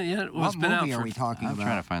haven't seen it yet? Well, What it's been out movie are for we talking I'm about?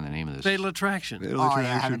 trying to find the name of this Fatal Attraction. Oh, yeah, I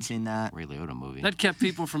haven't seen that. Ray Liotta movie. That kept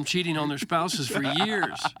people from cheating on their spouses for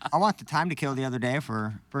years. I watched The Time to Kill the other day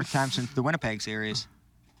for first time since the Winnipeg series.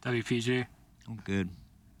 WPG. Oh, good.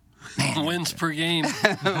 Wins per game.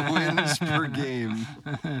 Wins per game.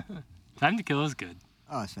 Time to Kill is good.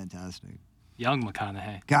 Oh, it's fantastic. Young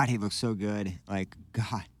McConaughey. God, he looks so good. Like,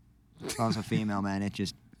 God. If I was a female, man, it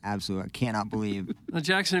just absolutely, I cannot believe Now,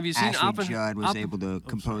 Jackson, have you seen Ashley Judd was able to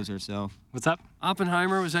compose herself. What's up?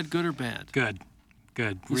 Oppenheimer? Was that good or bad? Good.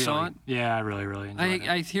 Good. You really. saw it? Yeah, I really enjoyed it.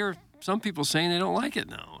 I hear some people saying they don't like it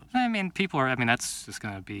now. I mean, that's just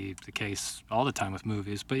going to be the case all the time with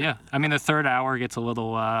movies. But yeah, I mean, the third hour gets a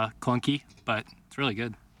little clunky, but it's really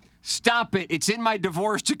good. Stop it. It's in my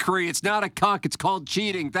divorce decree. It's not a cuck. It's called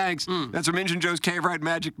cheating. Thanks. That's from Injun Joe's Cave Ride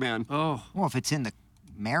Magic Man. Oh. Well, if it's in the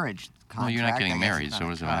marriage contract, well, you're not getting I guess married, it's so not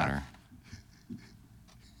what does a it cuck. matter?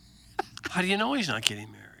 How do you know he's not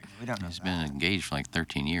getting married? We don't know. He's been engaged for like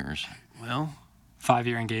 13 years. Well,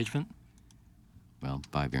 5-year engagement. Well,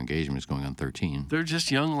 5-year engagement is going on 13. they're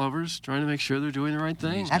just young lovers trying to make sure they're doing the right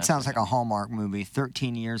thing. That sounds like a Hallmark movie.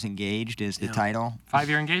 13 Years Engaged is the Yeah. title.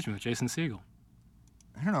 5-year engagement with Jason Segel.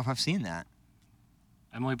 I don't know if I've seen that.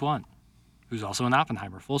 Emily Blunt, who's also in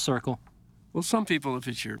Oppenheimer. Full circle. Well, some people, if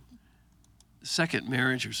it's your second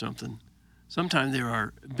marriage or something, Sometimes there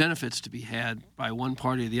are benefits to be had by one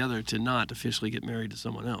party or the other to not officially get married to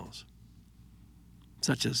someone else,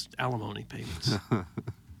 such as alimony payments.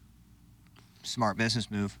 Smart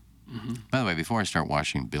business move. Mm-hmm. By the way, before I start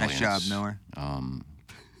watching Billions, Nice job, Miller.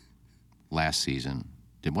 Last season,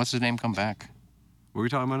 did what's his name come back? What are we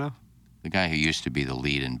talking about now? The guy who used to be the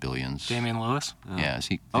lead in Billions. Damian Lewis? Yeah, is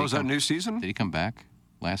he? Is that a new season? Did he come back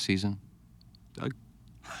last season? I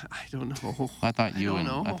don't know. I thought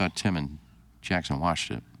I thought Tim and Jackson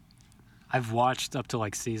watched it. I've watched up to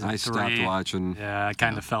like season 3. I stopped watching. Yeah, I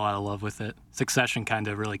kind of fell out of love with it. Succession kind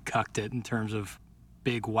of really cucked it in terms of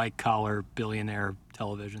big white-collar billionaire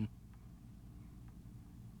television.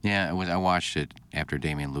 Yeah, I watched it after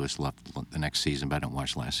Damian Lewis left the next season, but I didn't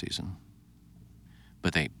watch last season.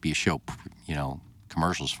 But you show,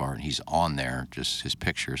 commercials for it, and he's on there, just his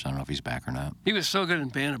pictures. I don't know if he's back or not. He was so good in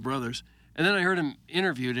Band of Brothers. And then I heard him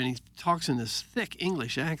interviewed, and he talks in this thick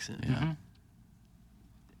English accent. Yeah. Mm-hmm.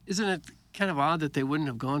 Isn't it kind of odd that they wouldn't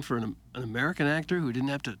have gone for an American actor who didn't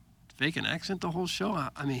have to fake an accent the whole show?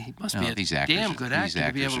 I mean, he must be a damn good actor. These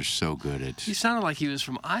actors are so good at... He sounded like he was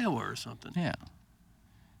from Iowa or something. Yeah.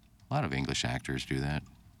 A lot of English actors do that.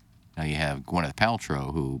 Now you have Gwyneth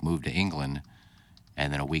Paltrow, who moved to England,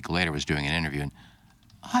 and then a week later was doing an interview, and,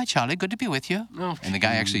 "Hi, Charlie, good to be with you." Oh. And the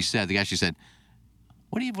guy actually said,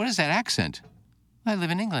 what is that accent? "I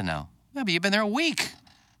live in England now." "Yeah, but you've been there a week."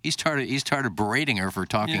 He started berating her for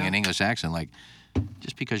talking an English accent. Like,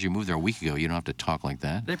 just because you moved there a week ago, you don't have to talk like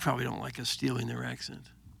that. They probably don't like us stealing their accent.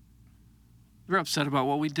 They're upset about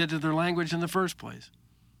what we did to their language in the first place.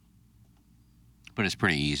 But it's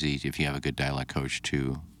pretty easy if you have a good dialect coach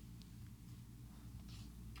to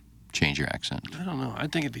change your accent. I don't know. I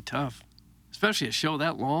think it'd be tough, especially a show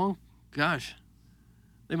that long. Gosh,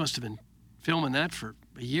 they must have been filming that for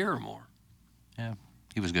a year or more. Yeah,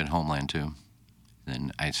 he was good at Homeland too.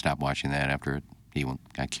 Then I stopped watching that after he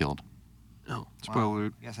got killed. Oh, spoiler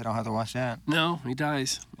alert. Guess I don't have to watch that. No, he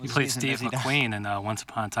dies. He played Steve McQueen in Once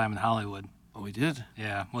Upon a Time in Hollywood. Oh, he did?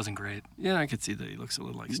 Yeah, wasn't great. Yeah, I could see that he looks a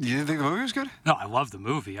little like Steve. You didn't think the movie was good? No, I love the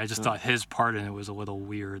movie. I just thought his part in it was a little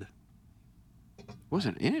weird.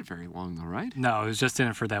 Wasn't in it very long, though, right? No, he was just in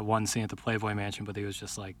it for that one scene at the Playboy Mansion, but he was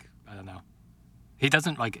just like, I don't know. He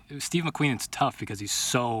doesn't, like, Steve McQueen is tough because he's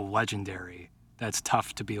so legendary. That's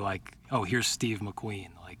tough to be like, oh, here's Steve McQueen.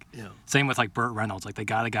 Like, same with, like, Burt Reynolds. Like, they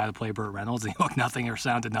got a guy to play Burt Reynolds, and he looked nothing or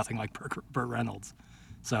sounded nothing like Burt Reynolds.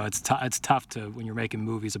 So it's tough to, when you're making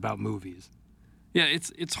movies about movies. Yeah,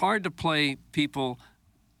 it's hard to play people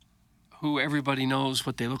who everybody knows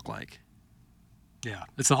what they look like. Yeah,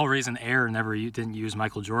 it's the whole reason Air didn't use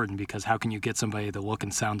Michael Jordan, because how can you get somebody to look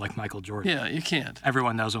and sound like Michael Jordan? Yeah, you can't.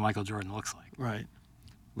 Everyone knows what Michael Jordan looks like. Right.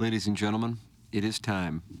 Ladies and gentlemen, it is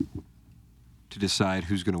time to decide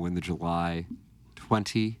who's going to win the July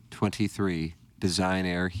 2023 Design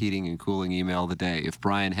Air Heating and Cooling Email of the Day. If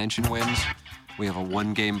Brian Henson wins, we have a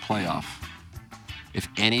one-game playoff. If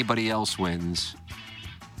anybody else wins,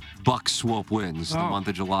 Buck Swope wins the month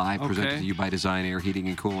of July, presented to you by Design Air Heating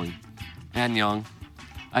and Cooling. And Young,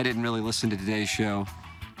 I didn't really listen to today's show,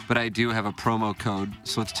 but I do have a promo code,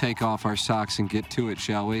 so let's take off our socks and get to it,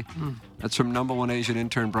 shall we? That's from #1 Asian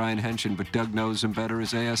intern Brian Henson, but Doug knows him better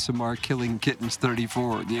as ASMR Killing Kittens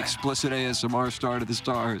 34, the explicit ASMR star to the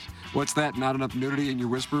stars. What's that? Not enough nudity in your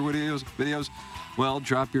whisper videos? Well,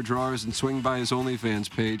 drop your drawers and swing by his OnlyFans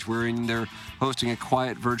page, wherein they're hosting a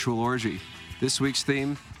quiet virtual orgy. This week's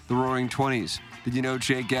theme, the Roaring Twenties. Did you know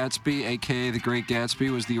Jay Gatsby, a.k.a. The Great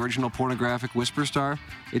Gatsby, was the original pornographic whisper star?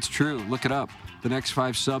 It's true. Look it up. The next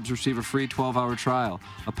 5 subs receive a free 12-hour trial,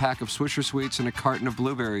 a pack of Swisher Sweets, and a carton of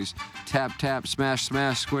blueberries. Tap, tap, smash,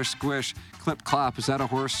 smash, squish, squish, clip, clop. Is that a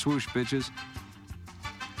horse? Swoosh, bitches.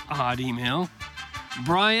 Odd email.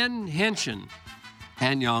 Brian Henson.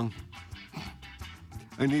 And Young.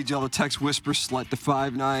 I need y'all to text Whisper Slut to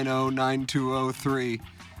 590-9203.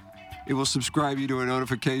 It will subscribe you to a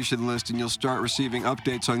notification list, and you'll start receiving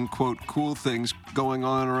updates on, quote, cool things going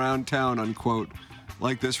on around town, unquote.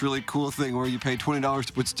 Like this really cool thing where you pay $20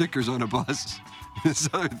 to put stickers on a bus. This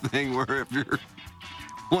other thing where if you're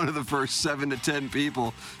one of the first 7 to 10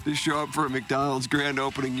 people to show up for a McDonald's grand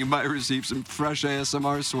opening, you might receive some fresh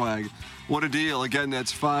ASMR swag. What a deal. Again,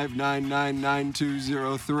 that's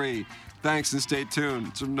 599-9203. Thanks, and stay tuned.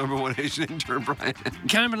 It's from #1 Asian intern Brian.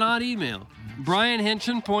 Kind of an odd email. Brian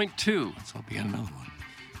Henson, point 2. Let's hope you get another one.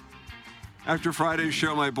 After Friday's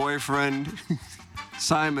show, my boyfriend,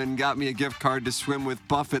 Simon, got me a gift card to swim with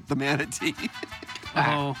Buffett the manatee.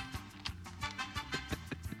 Oh.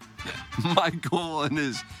 My colon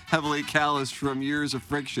is heavily calloused from years of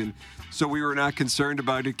friction, so we were not concerned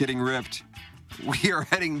about it getting ripped. We are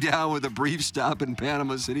heading down with a brief stop in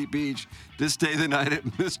Panama City Beach to stay the night at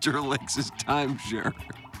Mr. Lynx's timeshare.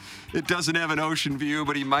 It doesn't have an ocean view,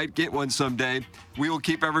 but he might get one someday. We will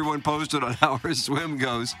keep everyone posted on how our swim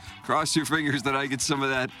goes. Cross your fingers that I get some of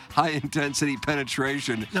that high-intensity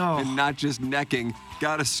penetration and not just necking.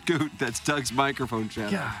 Gotta scoot. That's Doug's microphone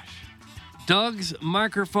chatter. Gosh. Doug's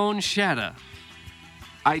microphone shatter.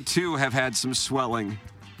 I, too, have had some swelling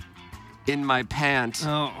in my pant.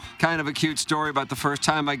 Oh. Kind of a cute story about the first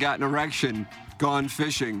time I got an erection gone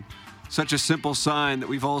fishing. Such a simple sign that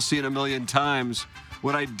we've all seen a million times.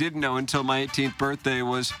 What I didn't know until my 18th birthday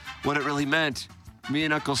was what it really meant. Me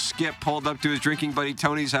and Uncle Skip pulled up to his drinking buddy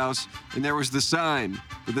Tony's house, and there was the sign.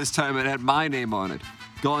 But this time it had my name on it.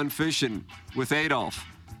 Gone fishing with Adolf.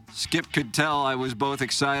 Skip could tell I was both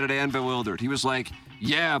excited and bewildered. He was like,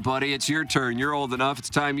 "Yeah, buddy, it's your turn. You're old enough. It's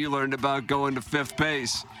time you learned about going to fifth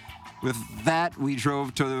base." With that, we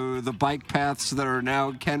drove to the bike paths that are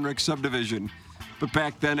now Kenrick Subdivision. But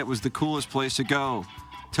back then, it was the coolest place to go.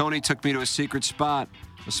 Tony took me to a secret spot,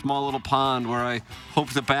 a small little pond where I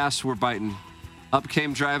hoped the bass were biting. Up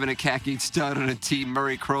came driving a khaki stud on a T.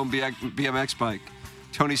 Murray Chrome BMX bike.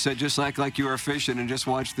 Tony said, "Just act like you were fishing and just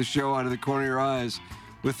watch the show out of the corner of your eyes."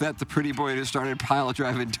 With that, the pretty boy just started pile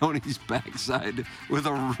driving Tony's backside with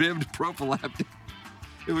a ribbed prophylactic.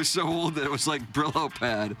 It was so old that it was like Brillo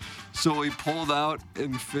pad. So we pulled out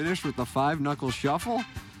and finished with the 5-knuckle shuffle.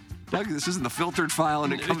 Doug, this isn't the filtered file,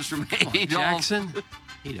 and it comes from Adolf Jackson.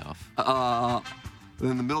 Adolf.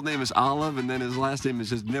 Then the middle name is Olive, and then his last name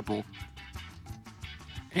is his nipple.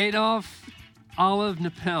 Adolf Olive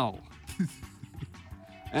Nippel.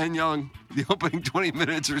 And Young, the opening 20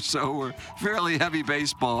 minutes or so were fairly heavy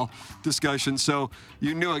baseball discussion, so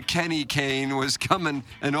you knew a Kenny Kane was coming,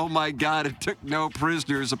 and oh my God, it took no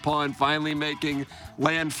prisoners upon finally making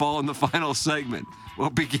landfall in the final segment.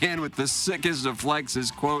 What began with the sickest of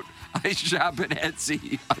flexes, quote, "I shop at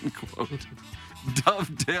Etsy," unquote,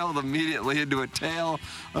 dovetailed immediately into a tale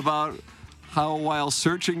about how while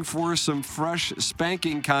searching for some fresh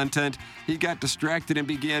spanking content, he got distracted and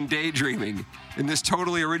began daydreaming. In this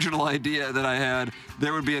totally original idea that I had,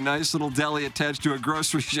 there would be a nice little deli attached to a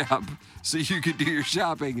grocery shop so you could do your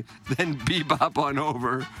shopping, then bebop on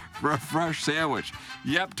over for a fresh sandwich.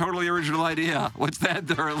 Yep, totally original idea. What's that?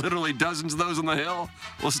 There are literally dozens of those on the hill?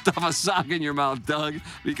 Well, stuff a sock in your mouth, Doug,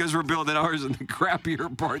 because we're building ours in the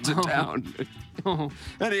crappier parts of town.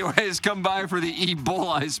 Anyways, come by for the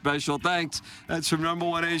Ebola special. Thanks. That's from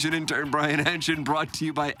 #1 Asian intern Brian Henshin, brought to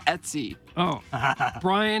you by Etsy. Oh,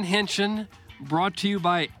 Brian Henshin, brought to you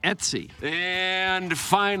by Etsy. And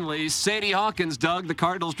finally, Sadie Hawkins, Doug. The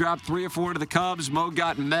Cardinals dropped 3 or 4 to the Cubs. Mo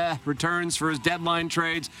got meh returns for his deadline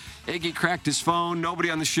trades. Iggy cracked his phone. Nobody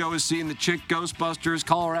on the show has seen the chick Ghostbusters.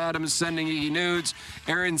 Caller Adam is sending Iggy nudes.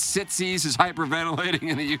 Aaron Sitzies is hyperventilating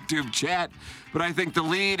in the YouTube chat. But I think the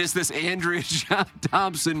lead is this Andrea John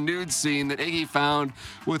Thompson nude scene that Iggy found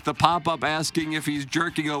with the pop-up asking if he's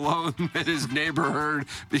jerking alone that his neighbor heard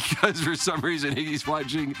because for some reason Iggy's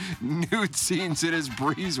watching nude scenes in his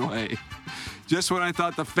breezeway. Just when I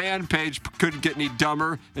thought the fan page couldn't get any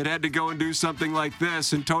dumber, it had to go and do something like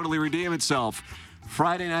this and totally redeem itself.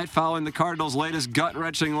 Friday night, following the Cardinals' latest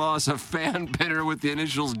gut-wrenching loss, a fan pinner with the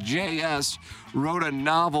initials JS wrote a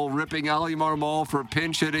novel ripping Ollie Marmol for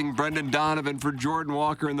pinch-hitting Brendan Donovan for Jordan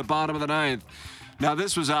Walker in the bottom of the 9th. Now,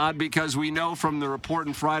 this was odd because we know from the report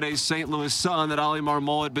in Friday's St. Louis Sun that Ollie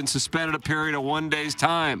Marmol had been suspended a period of 1 day's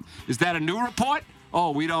time. Is that a new report?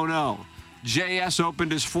 Oh, we don't know. JS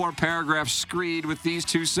opened his 4-paragraph screed with these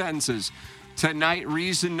 2 sentences. Tonight,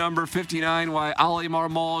 reason number 59 why Ollie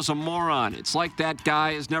Marmol is a moron. It's like that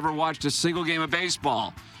guy has never watched a single game of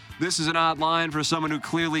baseball. This is an odd line for someone who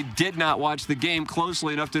clearly did not watch the game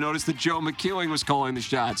closely enough to notice that Joe McEwing was calling the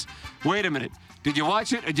shots. Wait a minute. Did you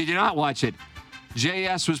watch it or did you not watch it?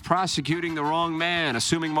 JS was prosecuting the wrong man,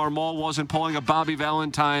 assuming Marmol wasn't pulling a Bobby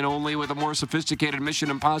Valentine only with a more sophisticated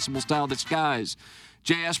Mission Impossible style disguise.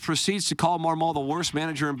 JS proceeds to call Marmol the worst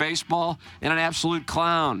manager in baseball and an absolute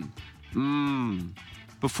clown.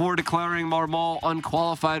 Before declaring Marmol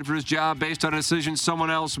unqualified for his job based on a decision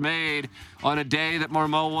someone else made on a day that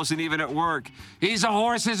Marmol wasn't even at work. He's a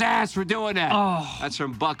horse's ass for doing that. Oh. That's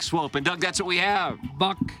from Buck Swope. And Doug, that's what we have.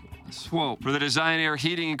 Buck Swope. For the Design Air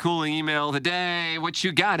Heating and Cooling email of the day, what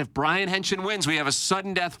you got? If Brian Henshin wins, we have a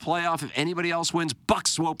sudden death playoff. If anybody else wins, Buck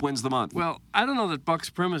Swope wins the month. Well, I don't know that Buck's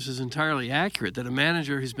premise is entirely accurate, that a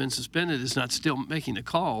manager who's been suspended is not still making the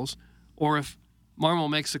calls, or if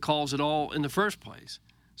Marmol makes the calls at all in the first place.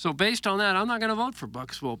 So based on that, I'm not going to vote for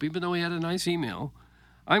Buck Swope, even though he had a nice email.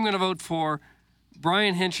 I'm going to vote for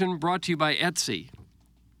Brian Henshin, brought to you by Etsy.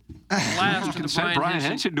 Last of the Brian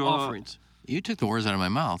Henshin offerings. You took the words out of my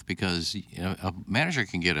mouth because a manager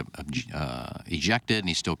can get ejected and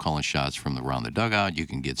he's still calling shots from around the dugout. You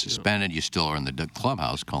can get suspended. You still are in the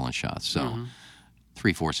clubhouse calling shots. So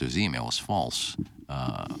 3/4 of his email is false.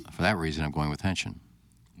 For that reason, I'm going with Henshin.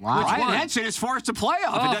 Wow. Brian Henshin is forced to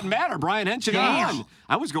playoff. It doesn't matter. Brian Henshin won.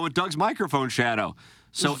 I was going with Doug's microphone shadow.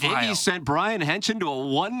 So Iggy sent Brian Henshin to a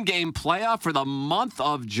 1-game playoff for the month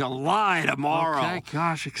of July tomorrow. Okay,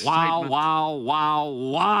 gosh, excitement.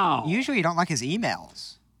 Wow. Usually you don't like his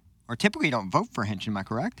emails. Or typically you don't vote for Henshin, am I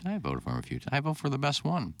correct? I voted for him a few times. I vote for the best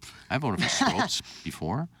one. I voted for Swopes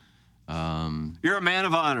before. You're a man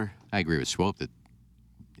of honor. I agree with Swope that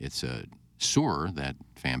it's a sewer, that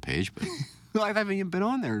fan page, but Well, I haven't even been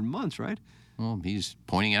on there in months, right? well, he's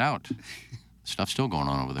pointing it out. Stuff's still going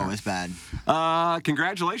on over there. Oh, it's bad.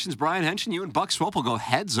 Congratulations, Brian Henshin. You and Buck Swope will go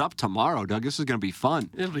heads up tomorrow, Doug. This is going to be fun.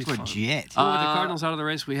 It'll be fun. Legit. Well, with the Cardinals out of the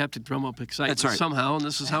race, we have to drum up excitement That's right. somehow, and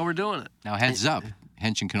this is how we're doing it. Now, heads up.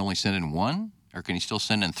 Henshin can only send in 1, or can he still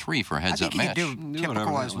send in 3 for a I heads-up think he match? can do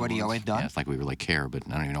typical as what he always Yeah, done. it's like we really care, but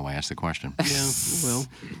I don't even know why I asked the question. Yeah,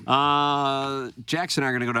 well. Jackson and I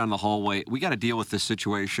are going to go down the hallway. We got to deal with this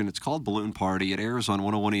situation. It's called Balloon Party. It airs on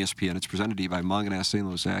 101 ESPN. It's presented to you by Mungan St.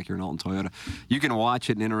 Louis Acura and Alton Toyota. You can watch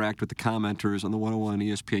it and interact with the commenters on the 101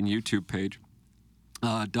 ESPN YouTube page.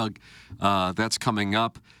 Doug, that's coming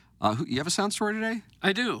up. You have a sound story today?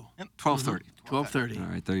 I do. 12:30. 12:30. All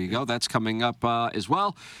right, there you go. That's coming up as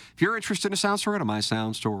well. If you're interested in a sound story, go to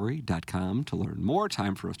mysoundstory.com to learn more.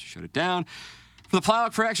 Time for us to shut it down. For the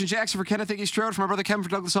Plowhawk, for Action Jackson, for Kenneth Iggy Strode, for my brother Kevin, for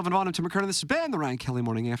Douglas Elvin Vaughn, and Tim McKernan, this has been the Ryan Kelly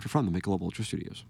Morning After from the Michelob Ultra Studios.